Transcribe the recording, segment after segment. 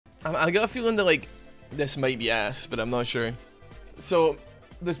I got a feeling that like this might be ass, but I'm not sure. So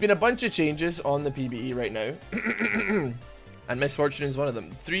there's been a bunch of changes on the PBE right now, and Misfortune is one of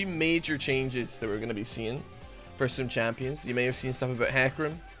them. 3 major changes that we're going to be seeing for some champions. You may have seen stuff about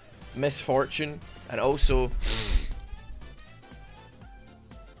Hecarim, Misfortune, and also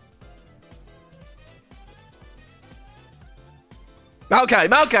Maokai.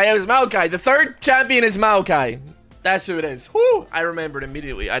 It was Maokai. The 3rd champion is Maokai. That's who it is. Whoo! I remembered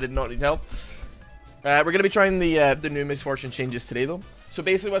immediately. I did not need help. We're gonna be trying the new Misfortune changes today, though. So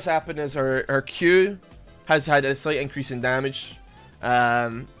basically, what's happened is her Q has had a slight increase in damage,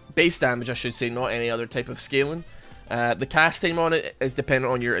 base damage, I should say, not any other type of scaling. The cast time on it is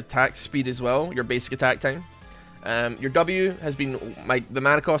dependent on your attack speed as well, your basic attack time. Your W has been the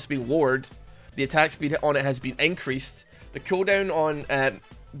mana cost has been lowered. The attack speed on it has been increased. The cooldown on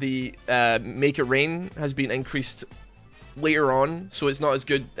the Make It Rain has been increased later on, so it's not as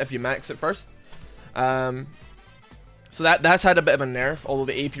good if you max it first. So that's had a bit of a nerf, although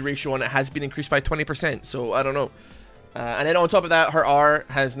the AP ratio on it has been increased by 20%, so I don't know. And then on top of that, her R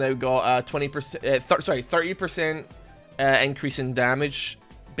has now got a 30% increase in damage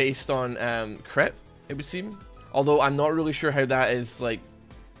based on crit, it would seem. Although I'm not really sure how that is, like,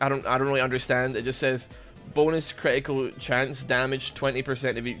 I don't really understand. It just says bonus critical chance damage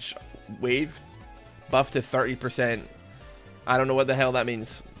 20% of each wave, buff to 30%. I don't know what the hell that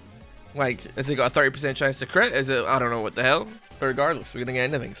means. Like, has it got a 30% chance to crit? Is it? I don't know what the hell. But regardless, we're gonna get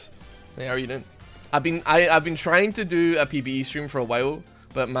into things. Hey, how are you doing? I've been trying to do a PBE stream for a while,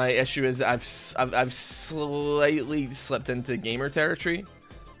 but my issue is I've slightly slipped into gamer territory.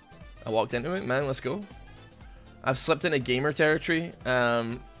 I walked into it, man. Let's go. I've slipped into gamer territory.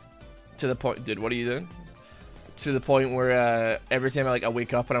 To the point, dude. What are you doing? To the point where every time I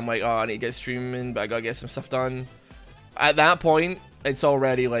wake up and I'm like, oh, I need to get streaming, but I gotta get some stuff done. At that point, it's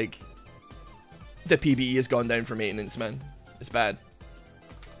already like the PBE has gone down for maintenance, man. It's bad.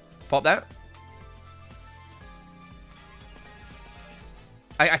 Pop that.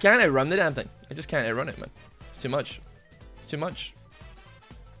 I can't outrun the damn thing. I just can't outrun it, man. It's too much. It's too much.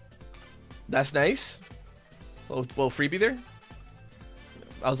 That's nice. Little freebie there.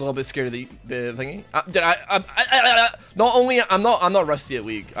 I was a little bit scared of the thingy. Not only I'm not rusty at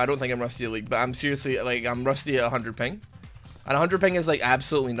League. I don't think I'm rusty at League, but I'm seriously like I'm rusty at 100 ping. And 100 ping is like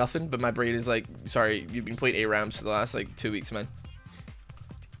absolutely nothing, but my brain is like, sorry, you've been playing ARAMs for the last like 2 weeks, man.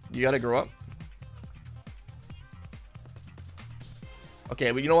 You gotta grow up.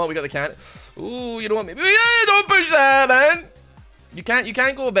 Okay, well you know what? We got the can. Ooh, you know what? Maybe don't push that, man. You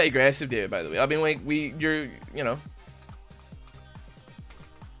can't go a bit aggressive, David. By the way, I mean like you know.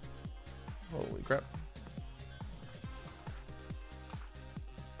 Holy crap.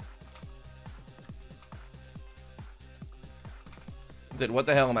 Dude, what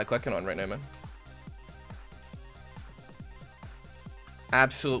the hell am I clicking on right now, man?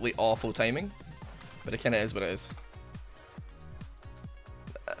 Absolutely awful timing. But it kind of is what it is.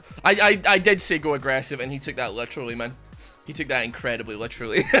 I did say go aggressive, and he took that literally, man. He took that incredibly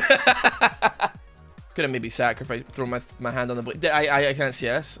literally. Could have maybe sacrificed, throw my hand on the blade. I can't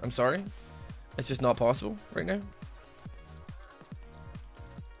CS. I'm sorry. It's just not possible right now.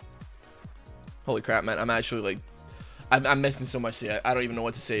 Holy crap, man. I'm actually like... I'm missing so much. I don't even know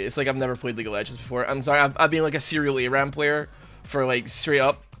what to say. It's like I've never played League of Legends before. I'm sorry. I've been like a serial ARAM player for like straight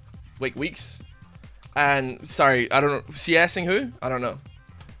up like weeks. And sorry, I don't know. CSing who? I don't know.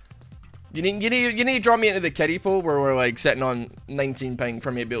 You need to drop me into the kiddie pool where we're like sitting on 19 ping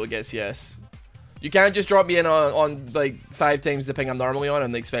for me to be able to get CS. You can't just drop me in on like 5 times the ping I'm normally on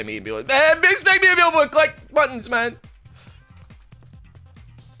and expect me to be like, man, expect me to be able to click buttons, man.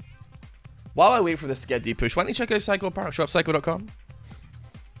 While I wait for this to get deep push, why don't you check out Psycho Apparel, shopsycho.com.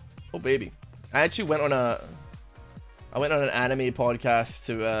 Oh baby, I actually went on an anime podcast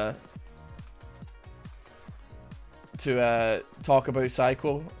to talk about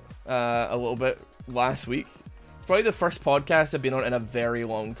Psycho a little bit last week. It's probably the first podcast I've been on in a very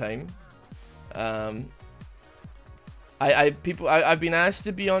long time. I've been asked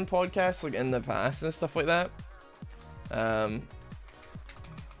to be on podcasts like in the past and stuff like that.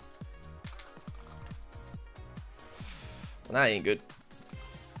 That ain't good.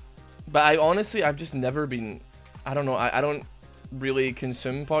 But I've just never been, I don't know, I don't really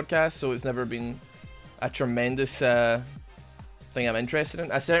consume podcasts, so it's never been a tremendous thing I'm interested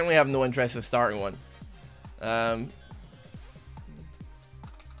in. I certainly have no interest in starting one. I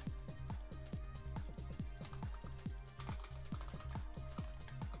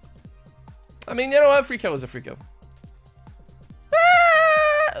mean, you know what? Free kill is a free kill.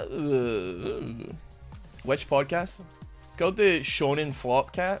 Which podcast? called the Shonen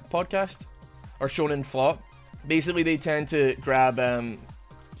Flop podcast, or Shonen Flop. Basically, they tend to grab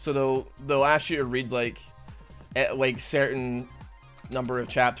so they'll ask you to read like certain number of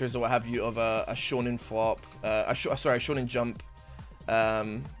chapters or what have you of a Shonen Flop, a Shonen Jump.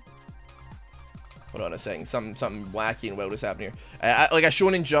 Hold on a second, something wacky and wild is happening here. Like a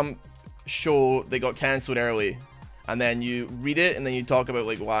Shonen Jump show that got cancelled early, and then you read it and then you talk about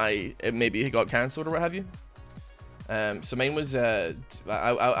like why it maybe got cancelled or what have you. So mine was they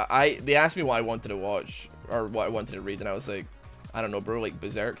asked me what I wanted to watch or what I wanted to read, and I was like, I don't know, bro, like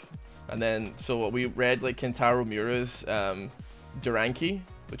Berserk. And then so we read like Kentaro Miura's Duranki,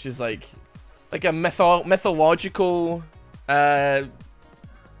 which is like a mythological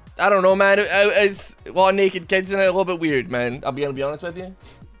I don't know, man. It's a lot of naked kids in it, a little bit weird, man. I'll be honest with you.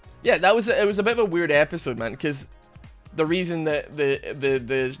 Yeah, it was a bit of a weird episode, man, because the reason that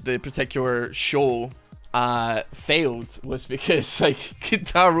the particular show failed was because like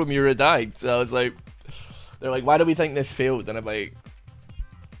Kentaro Miura died. So I was like, they're like, why do we think this failed? And I'm like,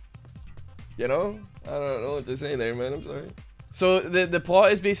 you know, I don't know what to say there, man. I'm sorry. So the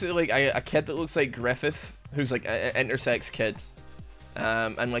plot is basically like a kid that looks like Griffith, who's like an intersex kid.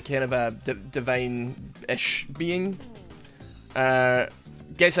 And like kind of a divine-ish being,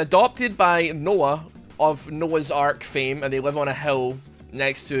 gets adopted by Noah of Noah's Ark fame, and they live on a hill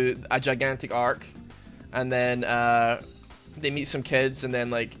next to a gigantic ark. And then they meet some kids, and then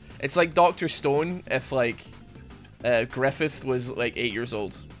like it's like Dr. Stone if like Griffith was like 8 years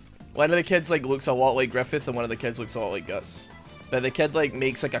old. One of the kids like looks a lot like Griffith, and one of the kids looks a lot like Guts. But the kid like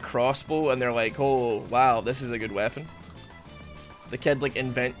makes like a crossbow, and they're like, oh wow, this is a good weapon. The kid like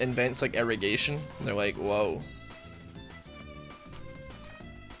invents like irrigation, and they're like, whoa.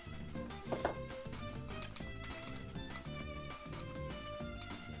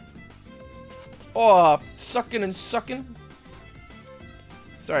 Oh, sucking and sucking.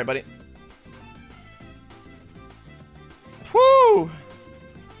 Sorry, buddy. Whoo!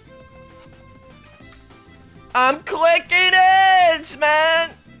 I'm clicking it,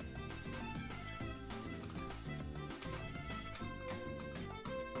 man!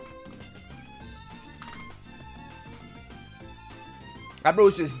 That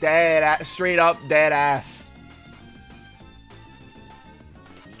bro's just dead ass, straight up dead ass.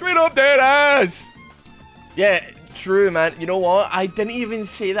 Straight up dead ass! Yeah, true, man. You know what? I didn't even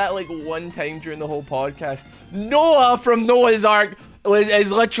say that like one time during the whole podcast. Noah from Noah's Ark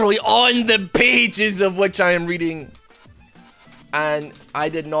is literally on the pages of which I am reading. And I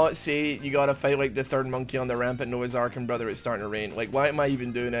did not say you gotta fight like the third monkey on the ramp at Noah's Ark and brother, it's starting to rain. Like, why am I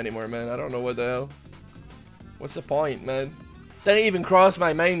even doing anymore, man? I don't know what the hell. What's the point, man? Didn't even cross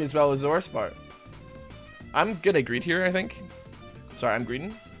my mind as well as the worst part. I'm good at greed here, I think. Sorry, I'm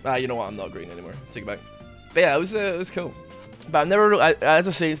greeding. You know what? I'm not greeding anymore. Take it back. But yeah, it was cool. But I've never, as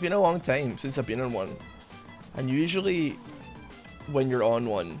I say, it's been a long time since I've been on one. And usually, when you're on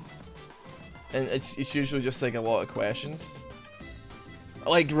one, and it's usually just like a lot of questions,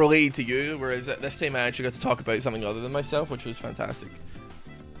 like related to you. Whereas at this time, I actually got to talk about something other than myself, which was fantastic.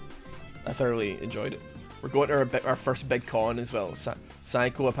 I thoroughly enjoyed it. We're going to our first big con as well,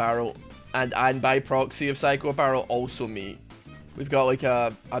 Psycho Apparel, and by proxy of Psycho Apparel, also me. We've got like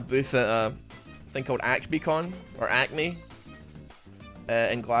a booth at a thing called AcmeCon, or Acme,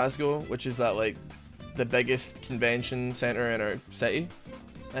 in Glasgow, which is at like the biggest convention center in our city.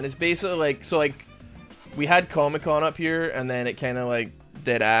 And it's basically like, so like, we had Comic-Con up here, and then it kind of like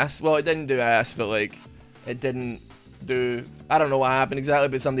did ass. Well, it didn't do ass, but like, it didn't do, I don't know what happened exactly,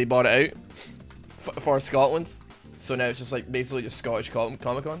 but somebody bought it out for Scotland. So now it's just like basically just Scottish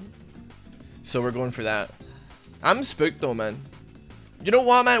Comic-Con. So we're going for that. I'm spooked though, man. You know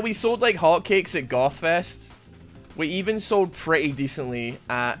what, man? We sold like hotcakes at Gothfest. We even sold pretty decently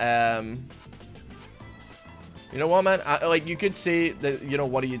at you know what, man? Like you could say that, you know,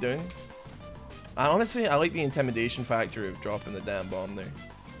 what are you doing? Honestly, I like the intimidation factor of dropping the damn bomb there.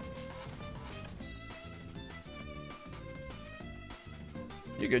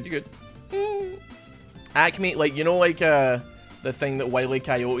 You're good, you're good. Acme, like, you know, like, the thing that Wile E.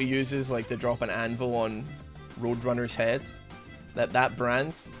 Coyote uses, like, to drop an anvil on Roadrunner's head? That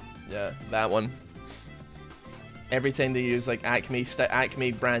brand? Yeah, that one. Every time they use, like,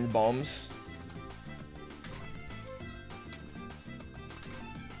 Acme brand bombs.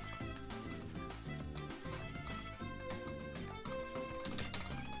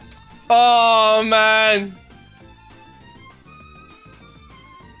 Oh, man!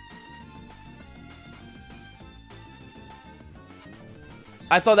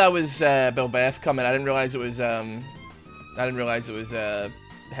 I thought that was Belveth coming. I didn't realize it was Hecarim,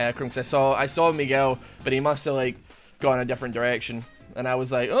 because I saw Miguel, but he must have like gone a different direction. And I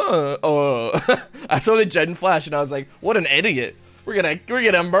was like, oh. I saw the gen flash and I was like, what an idiot. We're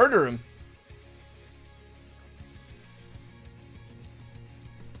gonna murder him.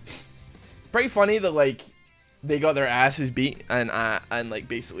 Pretty funny that like they got their asses beat and like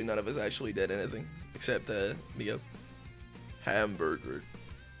basically none of us actually did anything except Mio. Hamburger.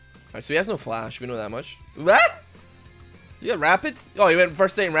 Alright, so he has no flash, we know that much. What? You got rapid? Oh, you went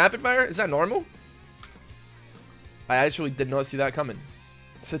first in rapid fire? Is that normal? I actually did not see that coming.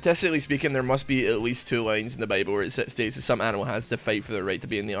 Statistically speaking, there must be at least 2 lines in the Bible where it states that some animal has to fight for the right to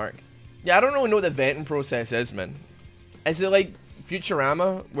be in the ark. Yeah, I don't really know what the vetting process is, man. Is it like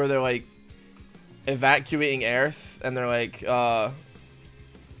Futurama, where they're like evacuating Earth and they're like, like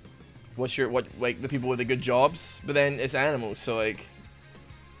the people with the good jobs? But then it's animals, so like,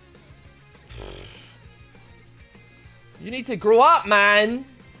 you need to grow up, man.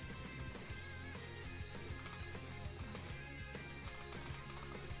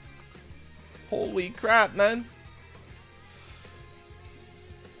 Holy crap, man.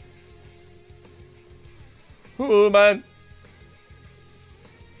 Oh, man.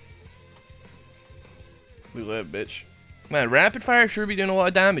 We live, bitch. Man, rapid fire sure be doing a lot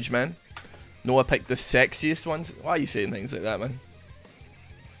of damage, man. Noah picked the sexiest ones. Why are you saying things like that, man?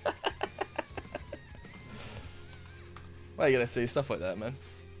 Why are you gonna say stuff like that, man?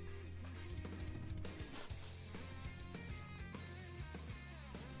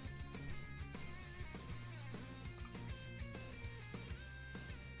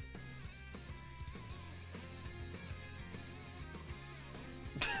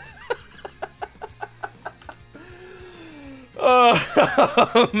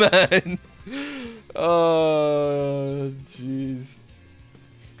 Oh, man. Oh, jeez.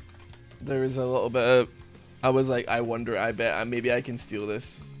 There was a little bit of... I was like, I wonder, I bet, maybe I can steal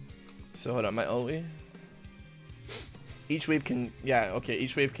this. So, hold on, my ulti. Each wave can... Yeah, okay,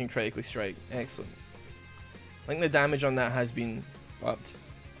 each wave can critically strike. Excellent. I think the damage on that has been upped.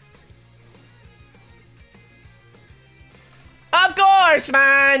 Of course,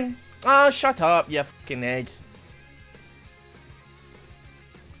 man! Oh, shut up, you fucking egg.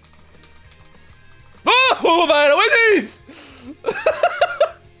 Oh man, what is these?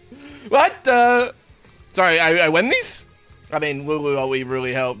 What the? Sorry, I win these? I mean, Lulu always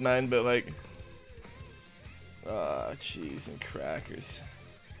really helped, man, but like... Oh, cheese and crackers.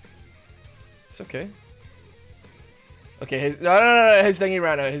 It's okay. Okay, his... No, his thing, he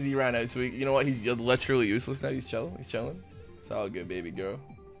ran out. So, you know what? He's literally useless now. He's chilling. He's chilling. It's all good, baby girl.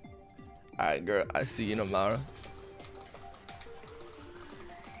 Alright, girl. I see you tomorrow.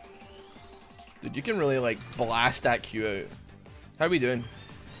 Dude, you can really, like, blast that Q out. How are we doing?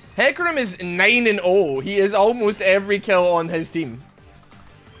 Hecarim is 9-0. He is almost every kill on his team.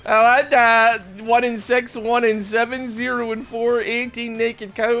 I like that. 1 in 6, 1 in 7, 0 in 4, 18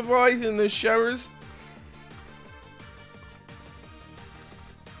 naked cowboys in the showers.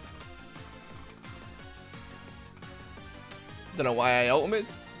 Don't know why I ultimate.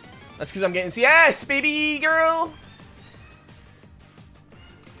 That's because I'm getting CS, baby girl.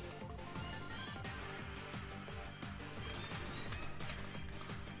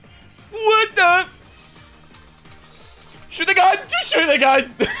 What the? Shoot the gun! Just shoot the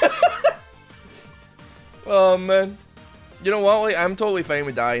gun! Oh man. You know what? Like, I'm totally fine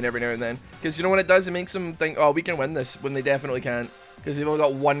with dying every now and then. Because you know what it does? It makes them think, oh, we can win this. When they definitely can't. Because they've only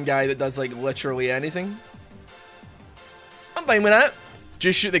got one guy that does, like, literally anything. I'm fine with that.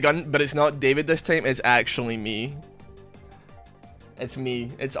 Just shoot the gun, but it's not David this time. It's actually me. It's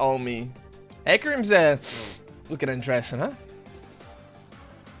me. It's all me. Hecarim's, looking interesting, huh?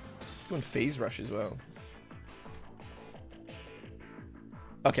 Going phase rush as well.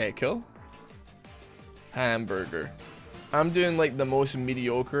 Okay, cool. Hamburger. I'm doing like the most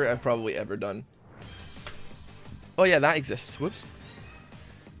mediocre I've probably ever done. Oh yeah, that exists. Whoops.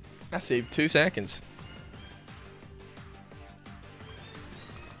 I saved 2 seconds.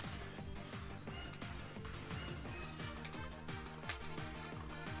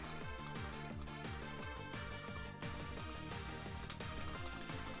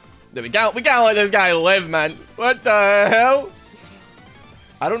 We can't let this guy live, man. What the hell?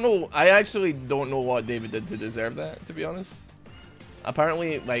 I don't know. I actually don't know what David did to deserve that, to be honest.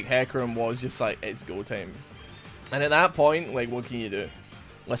 Apparently, like, Hecarim was just like, it's go time. And at that point, like, what can you do?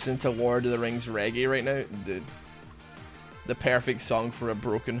 Listen to Lord of the Rings reggae right now? Dude. The perfect song for a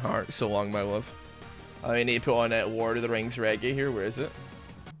broken heart. So long, my love. I need to put on Lord of the Rings reggae here. Where is it?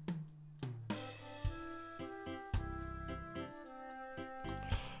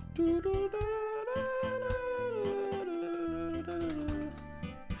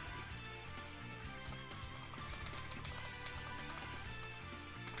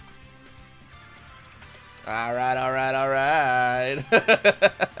 Alright, alright, alright.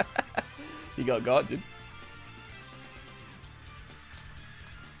 You got, dude.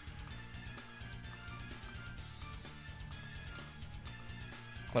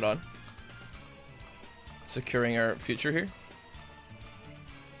 Hold on. Securing our future here.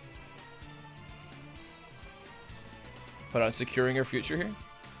 Hold on, securing our future here.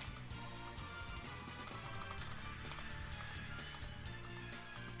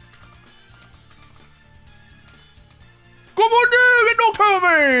 Come on, dude! Don't kill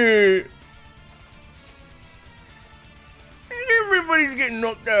me! Everybody's getting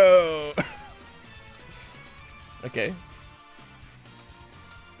knocked out. Okay.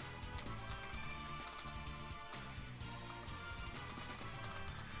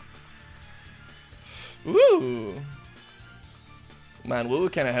 Woo! Man, Woo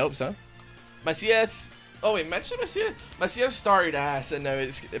kind of helps, huh? My CS. Oh wait, mention my CS. My CS started ass, and now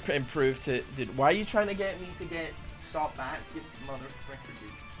it's improved to. Dude, why are you trying to get me to get stop back, you motherfucker,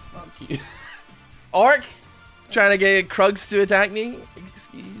 dude? Fuck you. Orc, trying to get Krugs to attack me.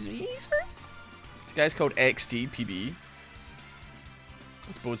 Excuse me, sir. This guy's called XTPB.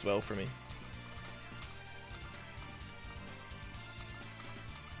 This bodes well for me.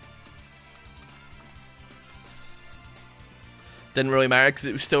 Didn't really matter because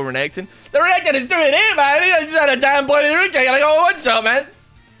it was still renekton. The renekton is doing it, man! I just had a damn point of the root kick and I got one shot, man!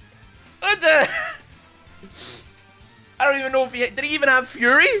 What the? I don't even know if he did he even have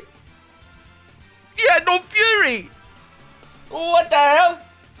Fury? He had no Fury! What the hell?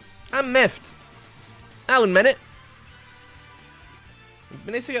 I'm miffed. I'll admit it. It'd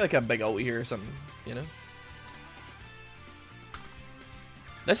be nice to get like a big ult here or something, you know?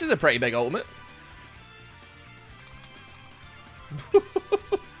 This is a pretty big ultimate.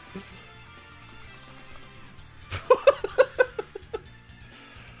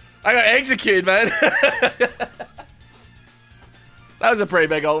 I got executed, man. That was a pretty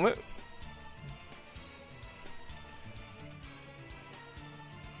big ultimate.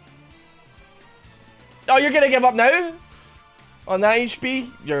 Oh, you're gonna give up now? On that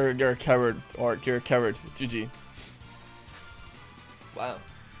HP? You're a coward, Orc. You're a coward. GG. Wow.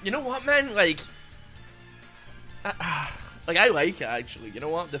 You know what, man? Like I like it, actually. You know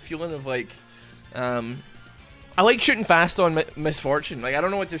what? The feeling of like, I like shooting fast on Misfortune. Like, I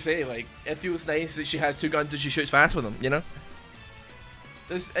don't know what to say. Like, it feels nice that she has two guns and she shoots fast with them, you know?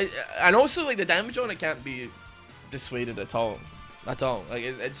 And also, like, the damage on it can't be dissuaded at all. At all. Like,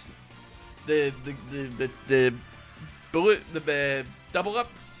 it's the bullet, the double up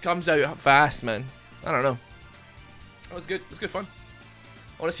comes out fast, man. I don't know. That was good. It was good fun.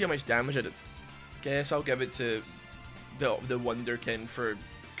 I want to see how much damage I did. Guess I'll give it to the Wonderkin for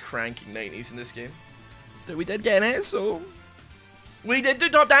cranking 90s in this game. We did get it, so we did do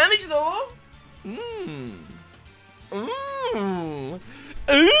top damage though. Ooh.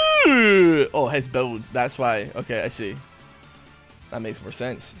 Oh, his build. That's why. Okay, I see. That makes more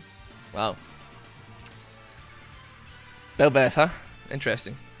sense. Wow. Build Beth, huh?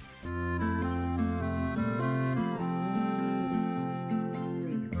 Interesting.